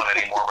can't get one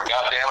anymore, but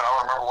goddamn it, I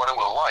don't remember what it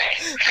was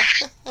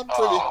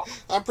like.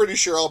 I'm pretty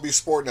sure I'll be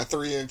sporting a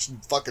 3-inch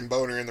fucking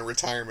boner in the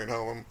retirement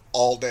home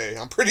all day.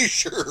 I'm pretty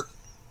sure.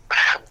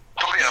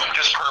 Yeah,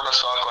 just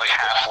perma-suck, like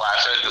half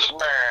flaccid, just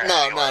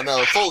meh.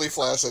 No, fully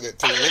flaccid at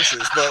 3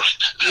 inches, but,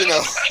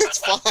 it's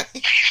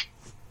fine.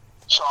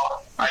 So,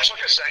 I took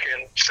a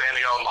second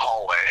standing out in the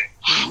hallway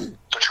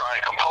to try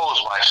and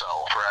compose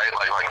myself, right?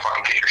 Like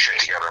fucking get your shit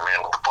together,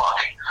 man, what the fuck?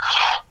 And,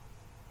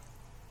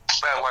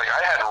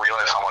 I hadn't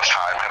realized how much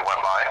time had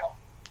went by.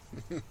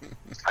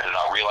 I did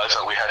not realize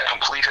that we had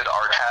completed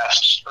our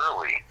tasks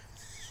early.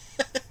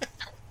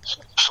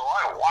 So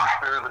I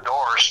walked through the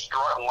door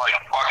strutting like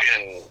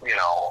fucking,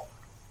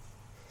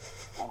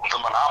 the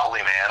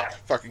Monopoly man.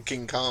 Fucking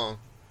King Kong.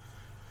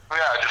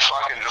 Yeah, just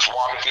walking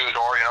through the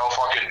door,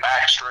 fucking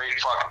back straight,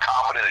 fucking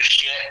confident as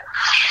shit.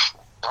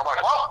 I'm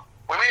like, well,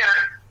 we made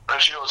it.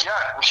 And she goes,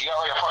 yeah, you got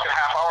like a fucking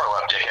half hour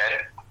left,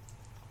 dickhead.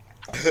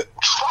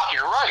 Fuck,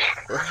 you're right.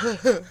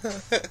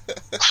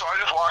 So I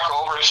just walked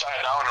over and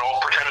sat down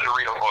and pretended to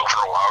read a book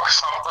for a while,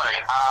 because I'm like,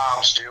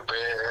 I'm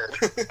stupid.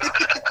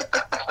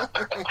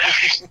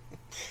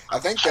 I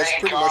think that's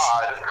Thank pretty God, much...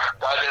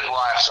 that didn't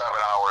last 7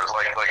 hours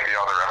like the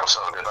other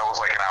episode did. That was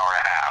like an hour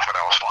and a half, and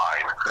I was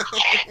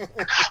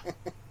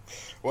fine.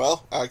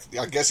 Well,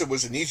 I guess it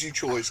was an easy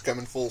choice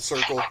coming full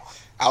circle.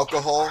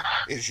 Alcohol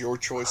is your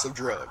choice of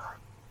drug.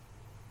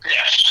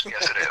 Yes, it is.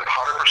 100%.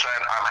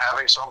 I'm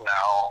having some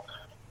now.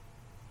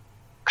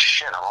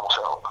 Shit, I'm almost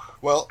out.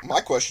 Well,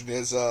 my question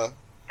is,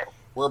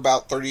 we're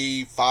about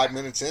 35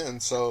 minutes in,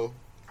 so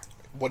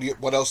what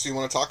else do you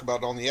want to talk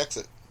about on the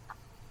exit?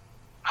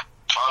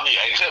 On the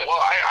exit? Well,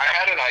 I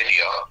had an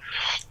idea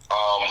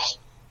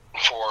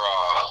for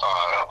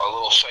a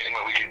little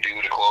segment we could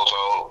do to close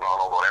out, I don't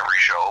know about every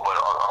show, but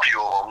a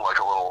few of them, like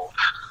a little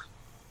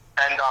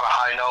end on a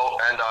high note,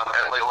 end on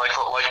like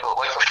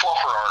the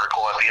fluffer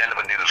article at the end of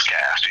a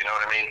newscast, you know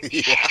what I mean?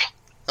 Yeah.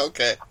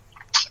 Okay.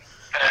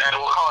 And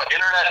we'll call it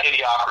Internet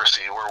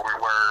Idiocracy, where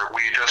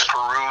we just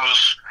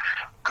peruse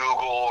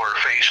Google or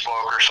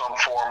Facebook or some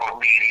form of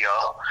media,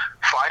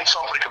 find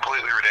something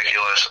completely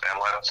ridiculous, and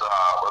let's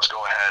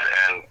go ahead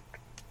and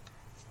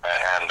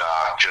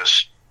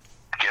just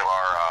give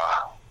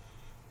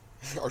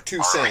our 2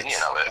 our cents.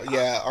 opinion of it.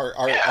 Yeah,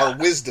 our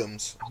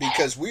wisdoms,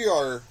 because we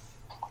are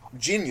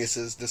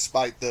geniuses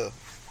despite the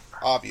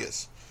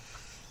obvious.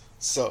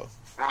 So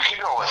we can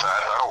go with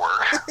that. That'll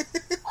work.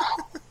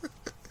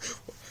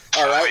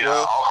 All right.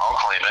 Well, I'll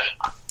claim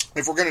it.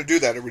 If we're gonna do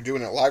that, are we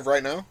doing it live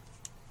right now?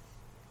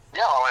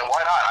 Yeah, I mean,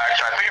 why not?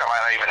 Actually, I think I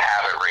might not even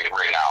have it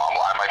right now.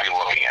 I might be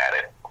looking at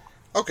it.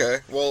 Okay.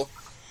 Well,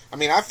 I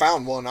mean, I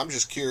found one. I'm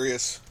just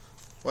curious.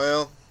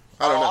 Well,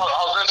 I don't know. I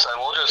was gonna say,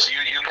 we'll just you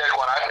pick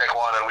one, I pick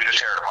one, and we just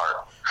tear it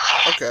apart.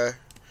 Okay.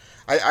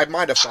 I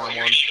might have found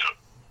one.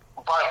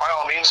 By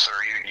all means, sir,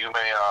 you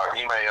may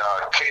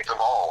kick the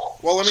ball.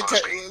 Well,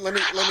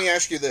 let me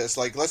ask you this.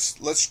 Like,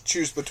 let's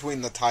choose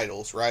between the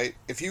titles, right?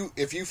 If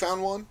you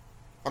found one,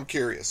 I'm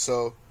curious.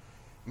 So,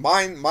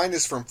 mine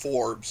is from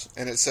Forbes,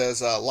 and it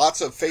says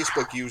lots of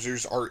Facebook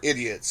users are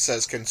idiots,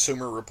 says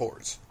Consumer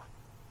Reports.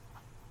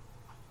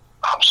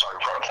 I'm sorry,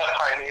 run that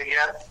by me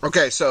again.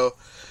 Okay, so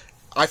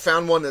I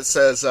found one that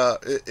says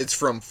it's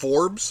from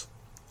Forbes.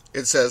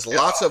 It says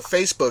lots of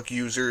Facebook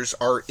users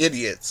are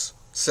idiots,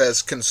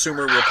 says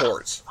Consumer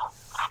Reports.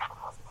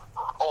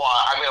 Oh,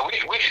 I mean,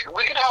 we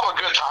could have a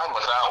good time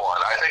with that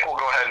one. I think we'll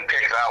go ahead and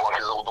pick that one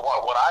because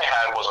what I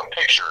had was a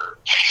picture.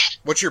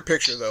 What's your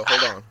picture, though?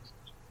 Hold on.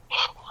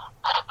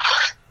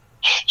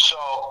 So,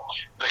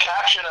 the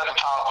caption at the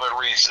top of it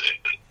reads,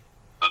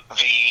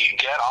 "The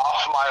Get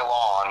Off My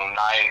Lawn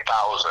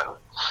 9000."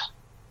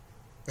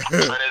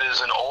 And it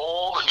is an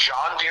old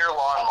John Deere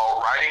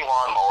riding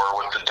lawnmower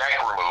with the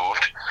deck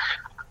removed,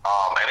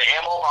 an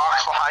ammo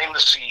box behind the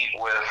seat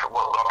with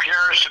what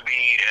appears to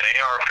be an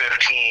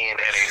AR-15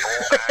 and a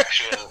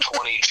bolt-action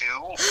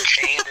 22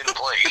 chained in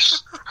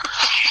place.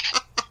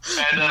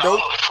 And then on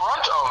the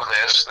front of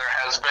this, there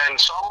has been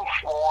some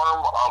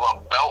form of a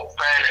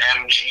belt-fed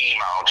MG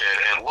mounted.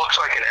 It looks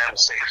like an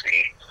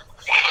M60.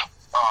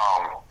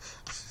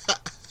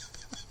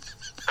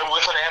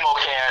 With an ammo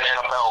can and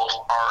a belt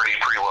already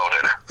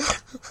preloaded.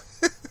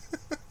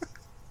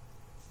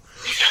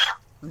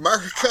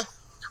 America.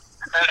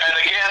 And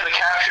again, the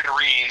caption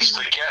reads,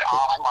 "The Get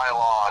Off My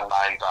Lawn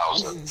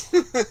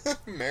 9000."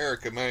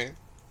 America, man.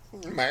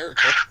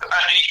 America.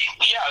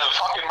 Yeah, the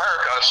fucking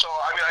America. So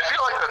I mean, I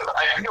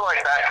feel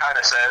like that kind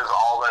of says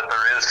all that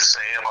there is to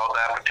say about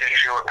that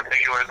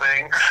particular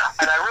thing,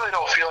 and I really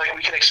don't feel like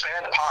we can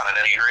expand upon it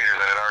any greater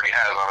than it already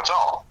has on its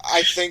own.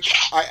 I think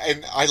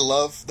I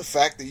love the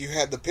fact that you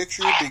had the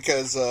picture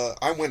because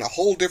I went a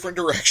whole different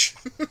direction.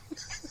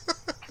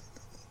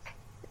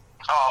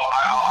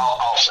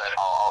 I'll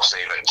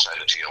save it and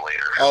send it to you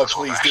later. Oh,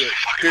 please do it,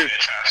 dude.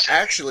 Fantastic.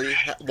 Actually,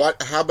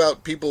 how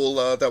about people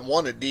that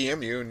want to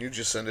DM you and you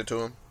just send it to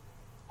them?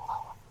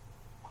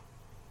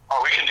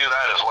 Oh, we can do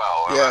that as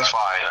well. Yeah. That's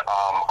fine.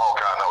 Oh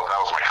god, that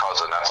was my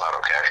cousin. That's not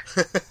okay.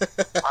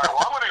 All right,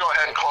 well, I'm going to go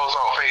ahead and close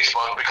out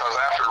Facebook because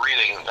after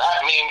reading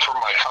that meme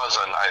from my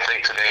cousin, I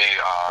think today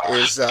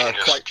is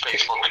quite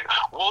Facebook.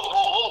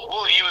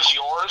 We'll use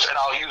yours, and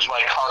I'll use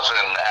my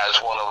cousin as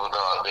one of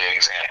the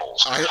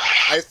examples. I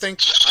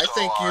think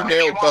you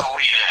nailed both.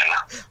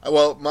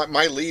 Well,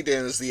 my lead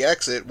in is the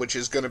exit, which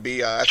is going to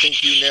be. I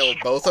think you nailed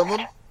both of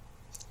them.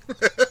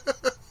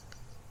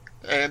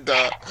 And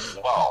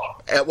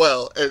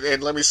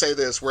and let me say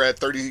this: we're at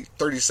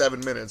 37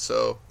 minutes.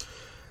 So,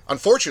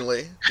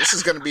 unfortunately, this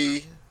is going to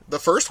be the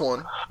first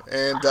one,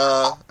 and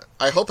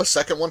I hope a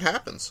second one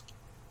happens.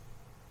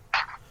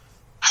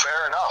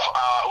 Fair enough.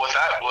 With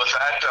that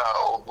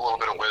little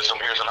bit of wisdom,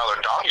 here's another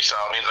doggy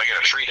style. Means I get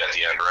a treat at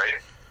the end, right?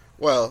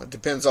 Well, it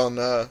depends on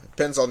the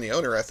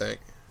owner, I think.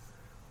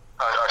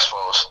 I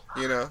suppose.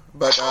 You know,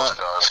 but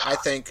I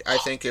think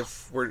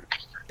if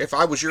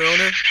I was your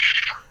owner,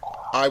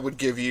 I would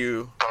give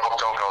you. Don't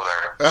go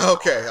there.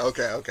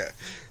 Okay.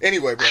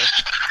 Anyway, bro,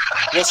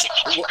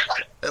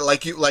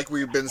 like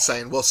we've been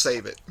saying, we'll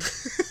save it.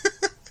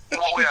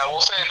 Well, yeah,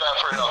 we'll save that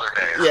for another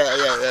day.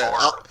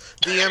 Yeah.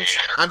 DMs.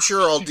 I'm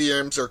sure all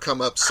DMs are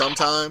come up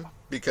sometime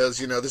because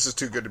this is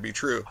too good to be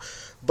true.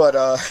 But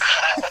by the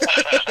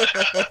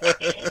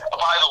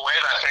way,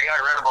 that thing I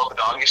read about the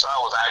doggy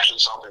style was actually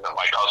something that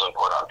my cousin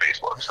put on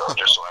Facebook. So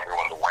just so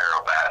everyone's aware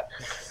of that.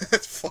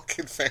 That's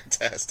fucking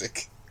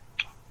fantastic.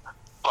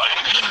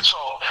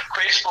 So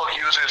Facebook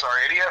users are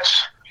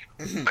idiots.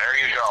 There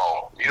you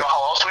go. You know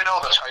how else we know?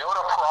 The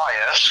Toyota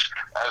Prius,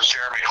 as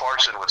Jeremy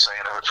Clarkson would say,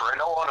 and if it's for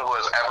no one who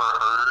has ever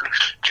heard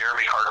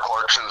Jeremy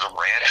Clarkson's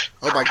rant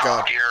from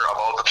Top Gear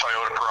about the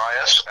Toyota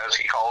Prius, as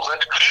he calls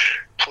it,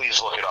 please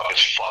look it up.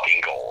 It's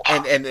fucking gold.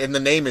 And the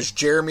name is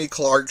Jeremy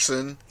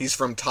Clarkson. He's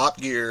from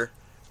Top Gear.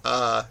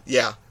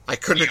 Yeah, I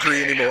couldn't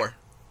agree anymore.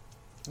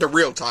 The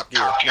real Top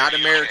Gear, not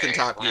American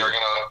Top Gear.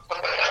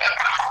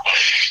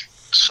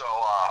 So,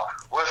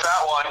 with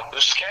that one,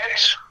 this is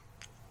Kegs.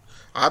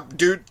 I'm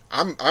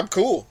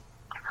cool.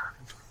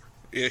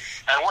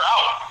 Ish. And we're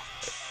out.